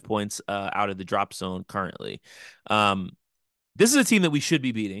 5 points out of the drop zone currently. Um, this is a team that we should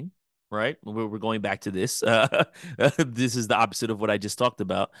be beating, right? We're going back to this. This is the opposite of what I just talked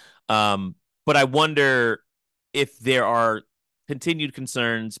about. But I wonder if there are continued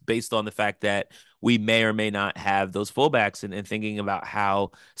concerns based on the fact that we may or may not have those fullbacks, and thinking about how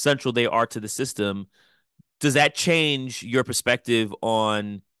central they are to the system. Does that change your perspective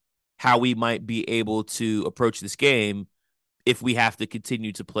on how we might be able to approach this game if we have to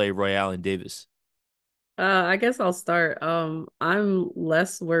continue to play Royale and Davis? I guess I'll start. I'm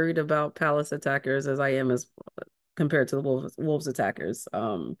less worried about Palace attackers as I am as compared to the Wolves attackers.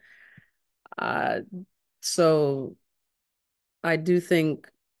 Uh, so I do think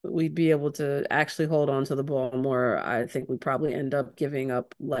we'd be able to actually hold on to the ball more. I think we probably end up giving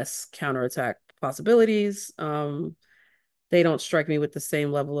up less counterattack possibilities. They don't strike me with the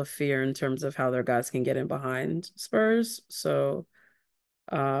same level of fear in terms of how their guys can get in behind Spurs. So,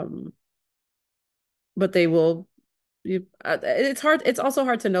 um, but they will. It's hard. It's also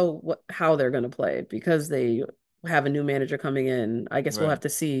hard to know how they're going to play because they have a new manager coming in. I guess we'll Right. have to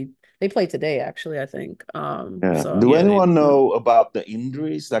see. They play today, actually, I think. Yeah. So Do Yeah, they anyone know about the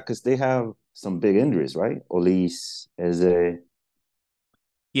injuries? Like, because they have some big injuries, right? Olise, Eze.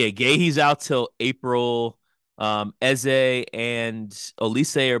 Yeah, Gahey's out till April. Eze and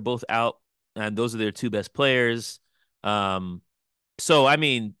Olise are both out, and those are their two best players. Um, so I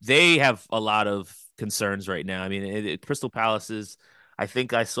mean, they have a lot of concerns right now. I mean, Crystal Palace is. I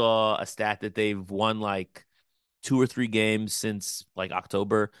think I saw a stat that they've won like 2 or 3 games since like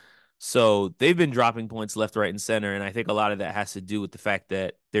October. So they've been dropping points left, right, and center. And I think a lot of that has to do with the fact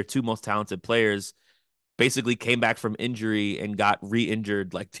that their two most talented players basically came back from injury and got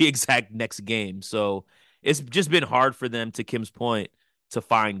re-injured like the exact next game. So it's just been hard for them, to Kim's point, to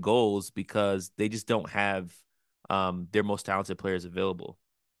find goals because they just don't have their most talented players available.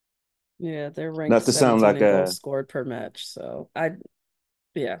 Yeah, they're ranked Not to sound 17 like in goals a scored per match. So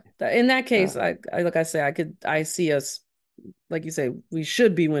yeah, in that case, I like I say, I see us, like you say, we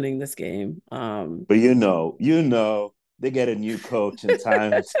should be winning this game. but they get a new coach in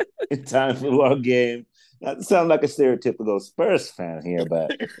time for our game. Not to sound like a stereotypical Spurs fan here,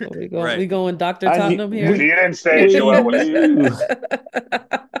 but Right. we going Dr. I Tottenham knew, here. If you didn't say it, we Joel would have said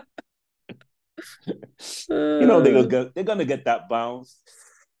it. knew. They're gonna get that bounce.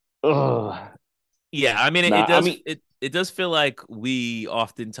 Ugh. Yeah, I mean Nah, it I does mean, it does feel like we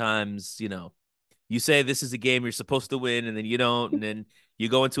oftentimes, you say this is a game you're supposed to win and then you don't, and then you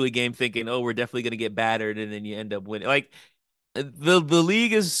go into a game thinking, "Oh, we're definitely going to get battered," and then you end up winning. Like the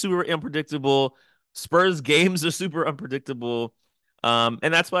league is super unpredictable. Spurs games are super unpredictable.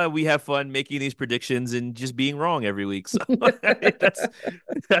 And that's why we have fun making these predictions and just being wrong every week. So that's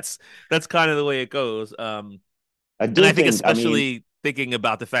that's that's kind of the way it goes. I And do I think think. I mean, especially thinking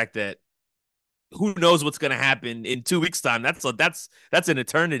about the fact that who knows what's going to happen in 2 weeks' time. That's an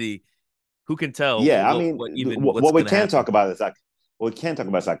eternity. Who can tell yeah. I what mean, even what's what we going to can happen? talk about is like what we can talk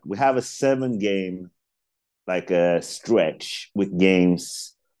about is like we have a 7 game like a stretch with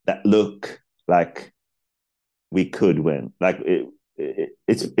games that look like we could win. Like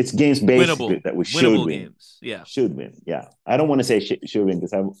it's games basically Winnable, that we should winnable win. games. Yeah. Should win. Yeah, I don't want to say should win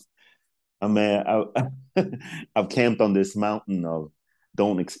because I've camped on this mountain of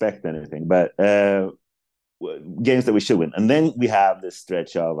don't expect anything, but games that we should win, and then we have this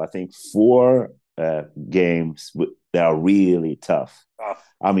stretch of I think 4 games that are really tough.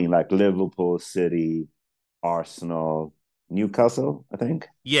 I mean, like Liverpool, City, Arsenal, Newcastle, I think.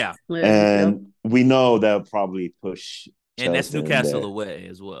 Yeah. Yep. And we know they'll probably push And that's Chelsea in Newcastle there. away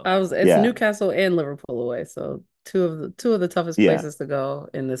as well. It's Yeah, Newcastle and Liverpool away, so two of the toughest yeah, places to go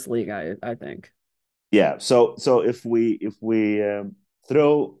in this league, I think. yeah. So if we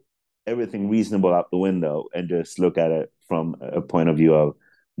throw everything reasonable out the window and just look at it from a point of view of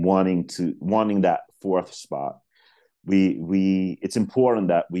wanting that 4th spot, we it's important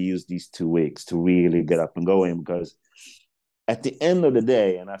that we use these 2 weeks to really get up and going because at the end of the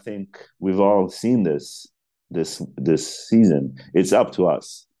day, and I think we've all seen this season, it's up to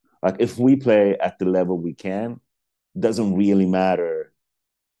us. Like if we play at the level we can, doesn't really matter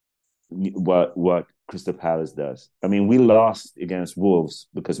what Crystal Palace does. I mean, we lost against Wolves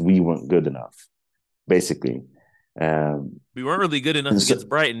because we weren't good enough, basically. We weren't really good enough So, against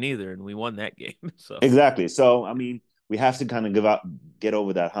Brighton either, and we won that game. So exactly. So I mean, we have to kind of get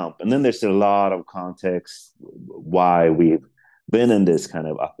over that hump, and then there's a lot of context why we've been in this kind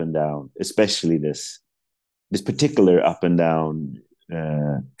of up and down, especially this particular up and down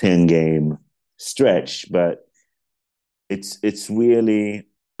 10 game stretch, but it's really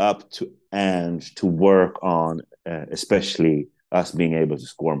up to Ange to work on, especially us being able to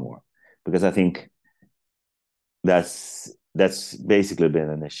score more, because I think that's basically been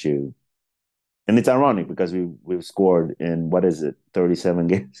an issue, and it's ironic because we've scored in what is it 37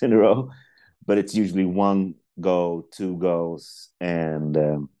 games in a row, but it's usually 1 goal, 2 goals, and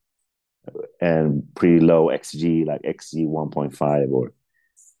pretty low xG, like xG 1.5 or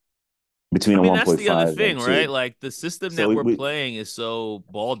between I a mean, that's the other 1.5 thing, and right? 2. Like the system So that we're we playing is so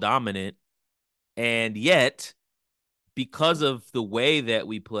ball dominant, and yet because of the way that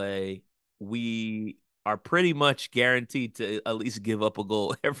we play, we are pretty much guaranteed to at least give up a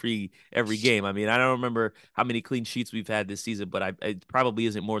goal every game. I mean, I don't remember how many clean sheets we've had this season, but it probably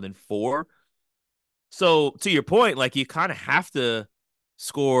isn't more than 4. So to your point, like you kind of have to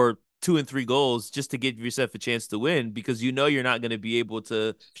score 2 and 3 goals just to give yourself a chance to win because you're not going to be able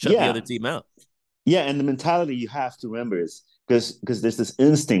to shut the other yeah, team out. yeah, and the mentality you have to remember is because there's this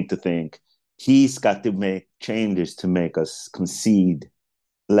instinct to think he's got to make changes to make us concede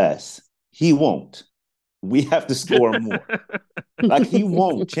less. He won't. We have to score more. Like he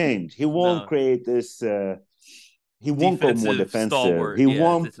won't change. He won't No, create this. He won't go more defensive defensive. stalwart. He Yeah,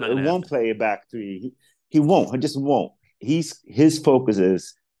 won't it's not going to won't happen. play a back three. He won't. He just won't. His focus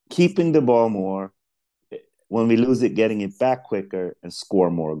is keeping the ball more, when we lose it, getting it back quicker and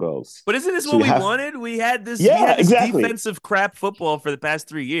score more goals. But isn't this So what we wanted? We had this exactly. defensive crap football for the past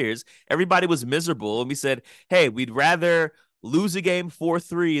 3 years. Everybody was miserable. And we said, hey, we'd rather lose a game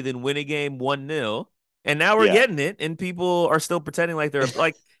 4-3 than win a game 1-0. And now we're getting it, and people are still pretending like they're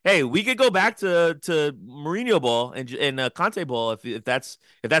like, hey, we could go back to Mourinho ball and Conte ball if that's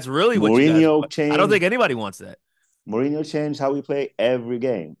really what you guys want. I don't think anybody wants that. Mourinho changed how we play every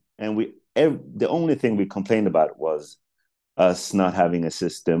game, and the only thing we complained about was us not having a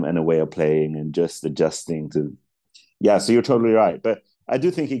system and a way of playing and just adjusting to. Yeah, so you're totally right, but I do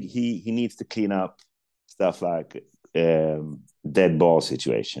think he needs to clean up stuff like dead ball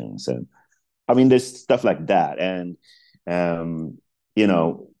situations, and I mean there's stuff like that, and you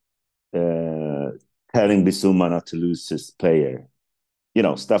know, telling Bissouma not to lose his player, you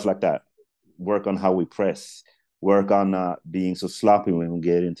know, stuff like that. Work on how we press. Work on not being so sloppy when we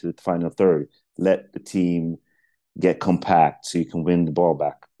get into the final third. Let the team get compact so you can win the ball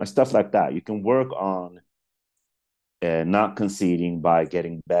back. And stuff like that. You can work on not conceding by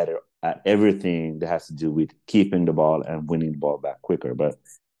getting better at everything that has to do with keeping the ball and winning the ball back quicker. But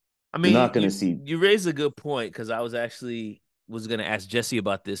I mean, you're not going to see. You raised a good point because I was going to ask Jesse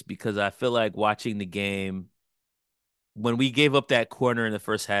about this because I feel like watching the game, when we gave up that corner in the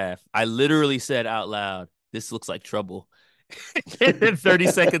first half, I literally said out loud, this looks like trouble. And then 30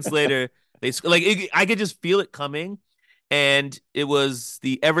 seconds later, I could just feel it coming. And it was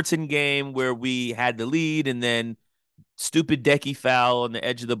the Everton game where we had the lead and then stupid Decky foul on the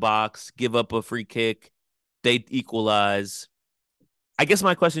edge of the box, give up a free kick. They equalize. I guess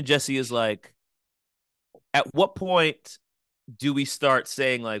my question, Jesse, is like, at what point do we start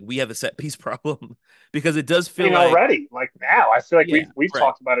saying like we have a set piece problem? Because it does feel like already, like now, I feel like we've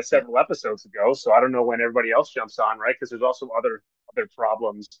talked about it several episodes ago. So I don't know when everybody else jumps on, right? Because there's also other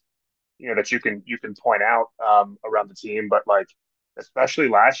problems, you know, that you can point out around the team. But like, especially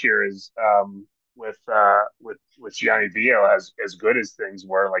last year is with Gianni Vio, as good as things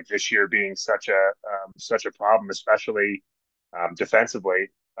were, like this year being such a problem, especially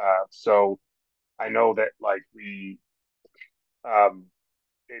defensively. So I know that like we.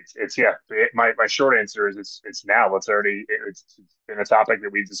 My short answer is it's now. It's been a topic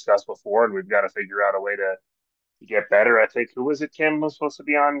that we've discussed before, and we've got to figure out a way to get better. I think who was it? Kim was supposed to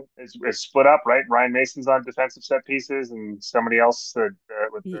be on. Is split up, right? Ryan Mason's on defensive set pieces, and somebody else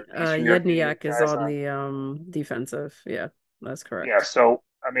with the Yedniak is on the defensive. Yeah, that's correct. Yeah, so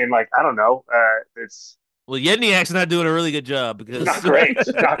I mean, like I don't know. It's Yedniak's not doing a really good job because not great.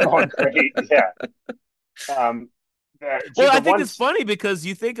 It's not going great. Yeah. I think it's funny because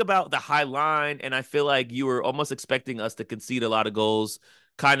you think about the high line, and I feel like you were almost expecting us to concede a lot of goals,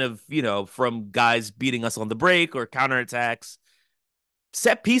 kind of, you know, from guys beating us on the break or counterattacks.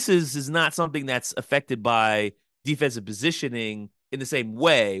 Set pieces is not something that's affected by defensive positioning in the same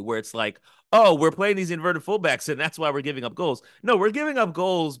way, where it's like, oh, we're playing these inverted fullbacks, and that's why we're giving up goals. No, we're giving up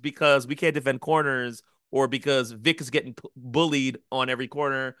goals because we can't defend corners, or because Vic is getting bullied on every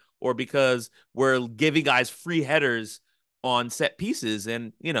corner, or because we're giving guys free headers on set pieces.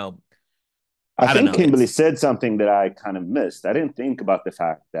 And, you know, I think Kimberly said something that I kind of missed. I didn't think about the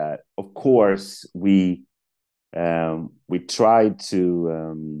fact that, of course, we tried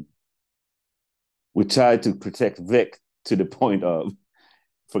to protect Vic to the point of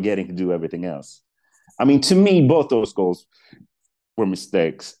forgetting to do everything else. I mean, to me, both those goals were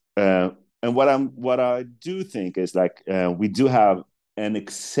mistakes. And what I do think is like we do have an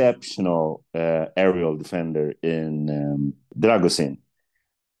exceptional aerial defender in Dragusin.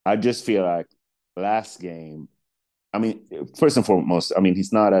 I just feel like last game, I mean, first and foremost, I mean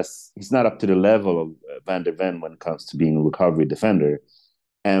he's not up to the level of Van der Ven when it comes to being a recovery defender.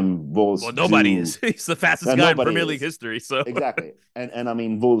 And Wolves, nobody is. He's the fastest guy in Premier League history. So exactly, and I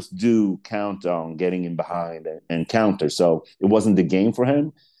mean Wolves do count on getting in behind and counter. So it wasn't the game for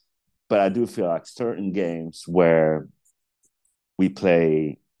him. But I do feel like certain games where we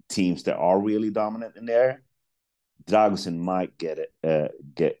play teams that are really dominant in there, Dragusin might get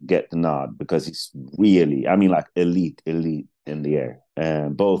the nod because he's really, I mean, like elite in the air,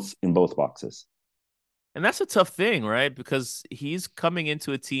 in both boxes. And that's a tough thing, right? Because he's coming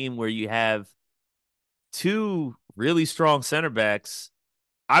into a team where you have two really strong center backs.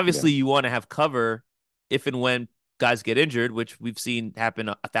 Obviously, you want to have cover if and when guys get injured, which we've seen happen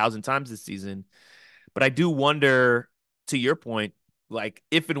 1,000 times this season. But I do wonder, to your point, like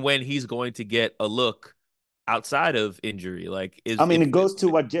if and when he's going to get a look outside of injury. Like, it goes to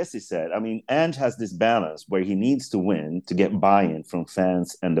what Jesse said. I mean, Ange has this balance where he needs to win to get buy-in from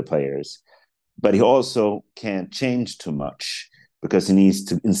fans and the players, but he also can't change too much because he needs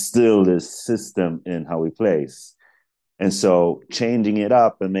to instill this system in how he plays. And so changing it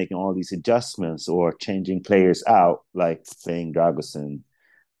up and making all these adjustments or changing players out, like playing Dragusin,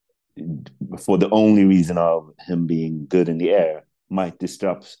 for the only reason of him being good in the air, might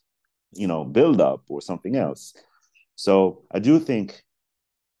disrupt, build up or something else. So I do think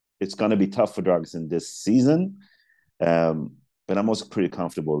it's going to be tough for Dragusin this season. But I'm also pretty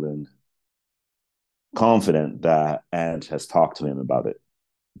comfortable and confident that Ange has talked to him about it,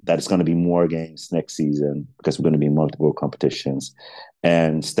 that it's going to be more games next season because we're going to be in multiple competitions,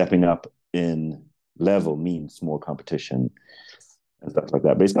 and stepping up in level means more competition and stuff like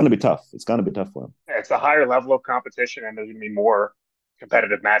that. But it's going to be tough. It's going to be tough for him. It's a higher level of competition, and there's going to be more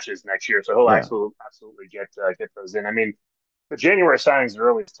competitive matches next year. So he'll absolutely get those in. I mean, the January signings are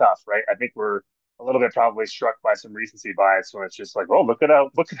always tough, right? I think we're a little bit probably struck by some recency bias when it's just like, oh, look at how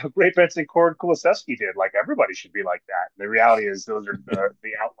great Bentancur Kulusevski did. Like, everybody should be like that. And the reality is those are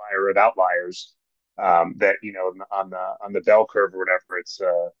the outlier of outliers, that, on the bell curve or whatever. It's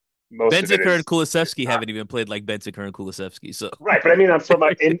most Bentancur and Kulusevski haven't even played like Bentancur and Kulusevski. So right, but I mean, I'm from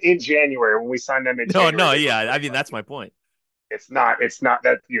in January when we signed them in January. I mean, that's my point. It's not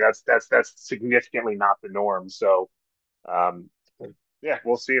that, that's significantly not the norm. So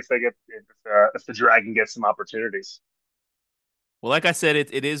we'll see if they get if the Dragon gets some opportunities. Well, like I said,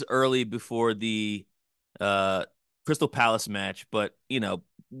 it is early before the Crystal Palace match, but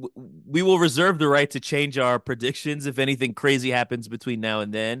we will reserve the right to change our predictions if anything crazy happens between now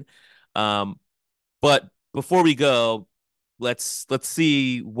and then. But before we go, let's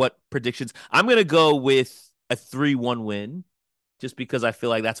see what predictions. I'm gonna go with a 3-1 win, just because I feel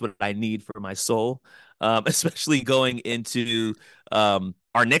like that's what I need for my soul, especially going into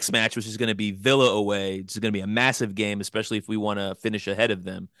our next match, which is going to be Villa away. It's going to be a massive game, especially if we want to finish ahead of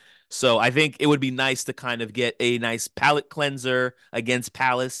them. So I think it would be nice to kind of get a nice palate cleanser against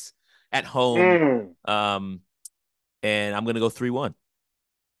Palace at home. And I'm going to go 3-1.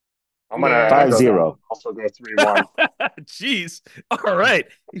 I'm going to 5-0. Also go 3-1. Jeez. All right.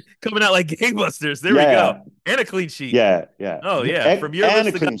 Coming out like gangbusters. There we go. And a clean sheet. Yeah. Oh, yeah. From your and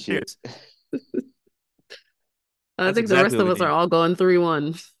list a clean sheet. I think the rest of us are all going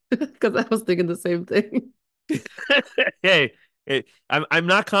 3-1 because I was thinking the same thing. Hey, I'm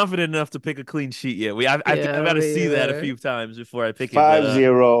not confident enough to pick a clean sheet yet. I've got to see that a few times before I pick it.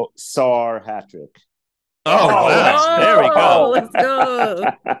 5-0 Sarr hat trick. Oh, wow. There we go. Let's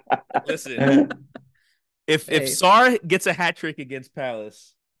go. Listen, if Sarr gets a hat trick against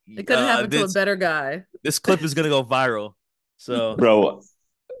Palace, it could happen to a better guy. This clip is going to go viral. So, bro,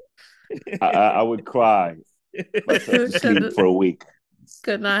 I would cry myself to sleep for a week.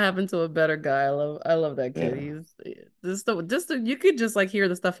 Could not happen to a better guy. I love that kid. He's you could just like hear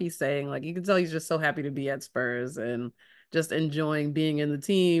the stuff he's saying. Like, you can tell he's just so happy to be at Spurs and just enjoying being in the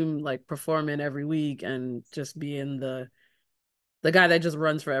team, like performing every week and just being the guy that just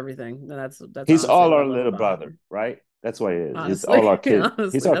runs for everything. That's he's all our little brother, right? That's what he is. Honestly, he's all our kid. Honestly,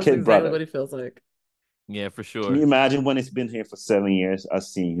 he's our kid exactly brother. What he feels like. Yeah, for sure. Can you imagine when it's been here for 7 years,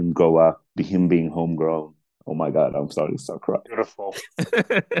 us seeing him grow up, him being homegrown? Oh my God, I'm starting to start crying. Beautiful.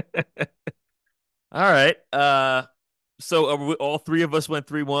 All right. So all three of us went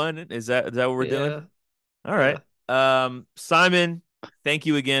 3-1. Is that what we're doing? All right. Simon, thank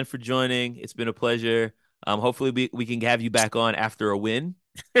you again for joining. It's been a pleasure. Hopefully we can have you back on after a win.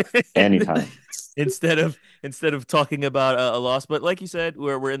 Anytime. instead of talking about a loss, but like you said,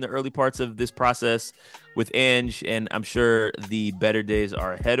 we're in the early parts of this process with Ange, and I'm sure the better days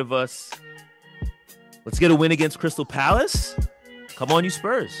are ahead of us. Let's get a win against Crystal Palace. Come on, you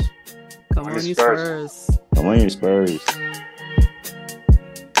Spurs. Come on, you Spurs. Come on, you Spurs.